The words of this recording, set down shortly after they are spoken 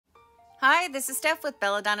Hi, this is Steph with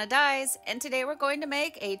Belladonna Dyes, and today we're going to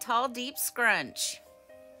make a tall, deep scrunch.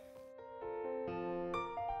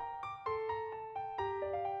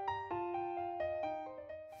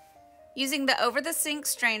 Using the over-the-sink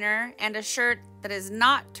strainer and a shirt that is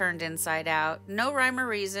not turned inside out, no rhyme or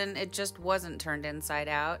reason, it just wasn't turned inside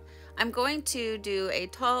out, I'm going to do a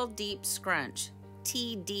tall, deep scrunch,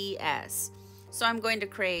 TDS. So I'm going to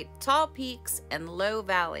create tall peaks and low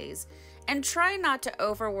valleys. And try not to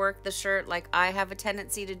overwork the shirt like I have a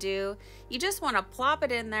tendency to do. You just want to plop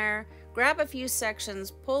it in there, grab a few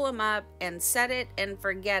sections, pull them up, and set it and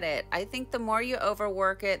forget it. I think the more you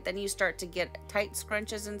overwork it, then you start to get tight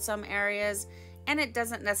scrunches in some areas, and it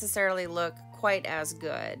doesn't necessarily look quite as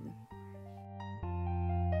good.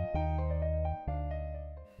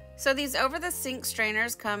 So these over-the-sink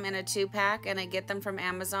strainers come in a 2-pack, and I get them from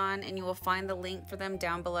Amazon, and you will find the link for them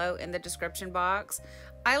down below in the description box.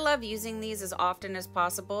 I love using these as often as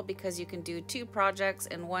possible because you can do 2 projects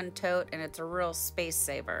in one tote, and it's a real space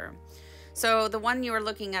saver. So the one you were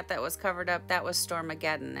looking at that was covered up, that was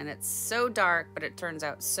Stormageddon, and it's so dark, but it turns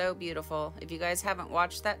out so beautiful. If you guys haven't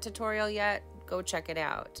watched that tutorial yet, go check it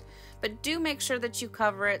out. But do make sure that you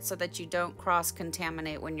cover it so that you don't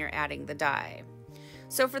cross-contaminate when you're adding the dye.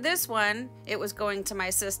 So for this one, it was going to my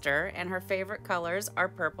sister, and her favorite colors are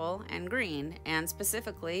purple and green, and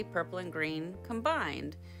specifically purple and green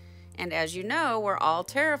combined. And as you know, we're all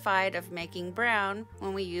terrified of making brown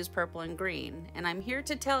when we use purple and green, and I'm here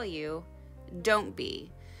to tell you, don't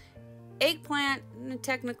be. Eggplant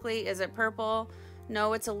technically is it purple?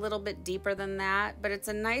 No, it's a little bit deeper than that, but it's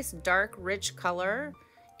a nice dark rich color,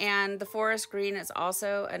 and the forest green is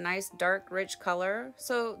also a nice dark rich color,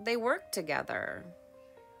 so they work together.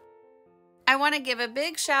 I want to give a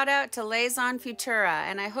big shout out to Liaison Futura,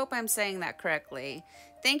 and I hope I'm saying that correctly.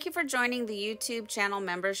 Thank you for joining the YouTube channel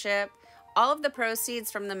membership. All of the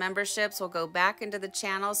proceeds from the memberships will go back into the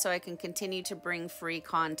channel so I can continue to bring free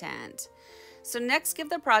content. So next,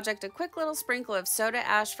 give the project a quick little sprinkle of soda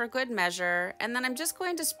ash for good measure, and then I'm just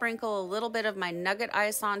going to sprinkle a little bit of my nugget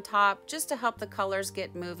ice on top just to help the colors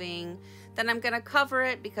get moving. Then I'm going to cover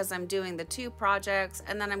it because I'm doing the 2 projects,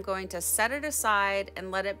 and then I'm going to set it aside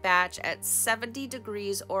and let it batch at 70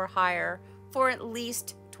 degrees or higher for at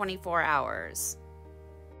least 24 hours.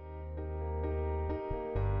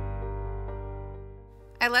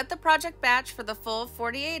 I let the project batch for the full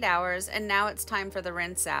 48 hours, and now it's time for the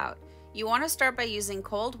rinse out. You want to start by using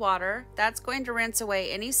cold water. That's going to rinse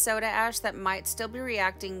away any soda ash that might still be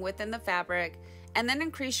reacting within the fabric, and then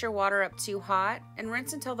increase your water up to hot and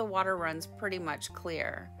rinse until the water runs pretty much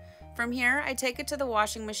clear. From here, I take it to the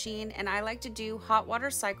washing machine, and I like to do hot water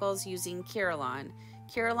cycles using Kirillon.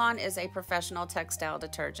 Kirillon is a professional textile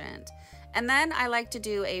detergent. And then I like to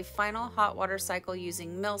do a final hot water cycle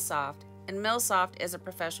using Millsoft, and Millsoft is a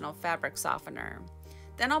professional fabric softener.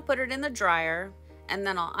 Then I'll put it in the dryer, and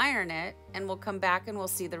then I'll iron it, and we'll come back and we'll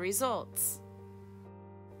see the results.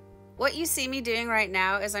 What you see me doing right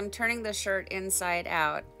now is I'm turning the shirt inside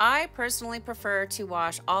out. I personally prefer to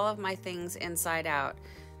wash all of my things inside out.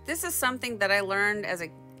 This is something that I learned as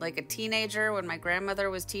a teenager when my grandmother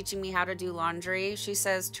was teaching me how to do laundry. She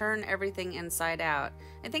says turn everything inside out.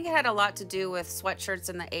 I think it had a lot to do with sweatshirts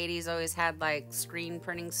in the 80s always had like screen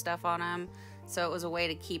printing stuff on them, so it was a way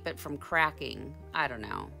to keep it from cracking. I don't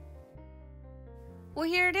know. Well,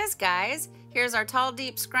 here it is, guys. Here's our tall,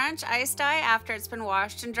 deep scrunch ice dye after it's been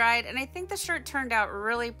washed and dried, and I think the shirt turned out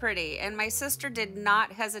really pretty, and my sister did not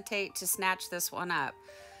hesitate to snatch this one up.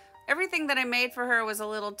 Everything that I made for her was a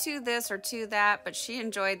little to this or to that, but she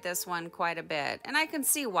enjoyed this one quite a bit, and I can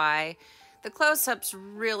see why. The close-ups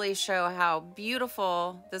really show how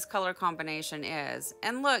beautiful this color combination is.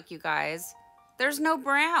 And look, you guys, there's no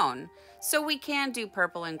brown. So we can do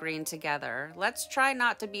purple and green together. Let's try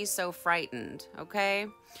not to be so frightened, okay?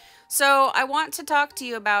 So I want to talk to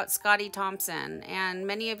you about Scotty Thompson, and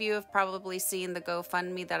many of you have probably seen the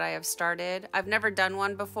GoFundMe that I have started. I've never done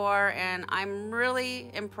one before, and I'm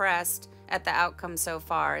really impressed at the outcome so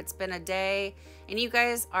far. It's been a day, and you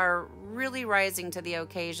guys are really rising to the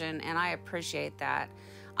occasion, and I appreciate that.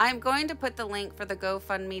 I'm going to put the link for the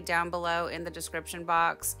GoFundMe down below in the description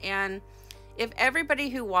box, and if everybody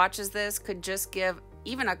who watches this could just give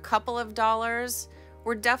even a couple of dollars,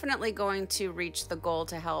 we're definitely going to reach the goal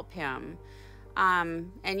to help him.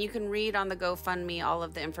 And you can read on the GoFundMe all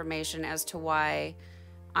of the information as to why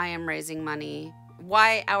I am raising money,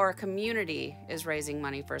 why our community is raising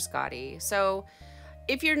money for Scotty. So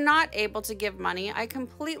if you're not able to give money, I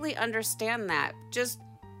completely understand that. Just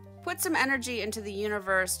put some energy into the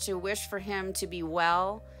universe to wish for him to be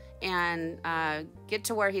well and get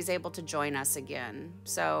to where he's able to join us again.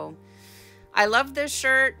 So I love this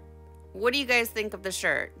shirt. What do you guys think of the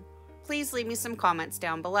shirt? Please leave me some comments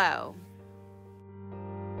down below.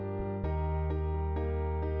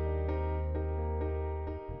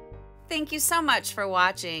 Thank you so much for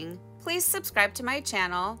watching. Please subscribe to my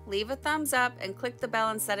channel, leave a thumbs up, and click the bell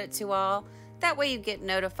and set it to all. That way you get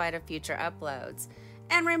notified of future uploads.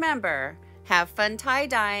 And remember, have fun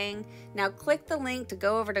tie-dyeing. Now click the link to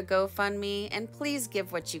go over to GoFundMe and please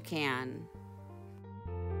give what you can.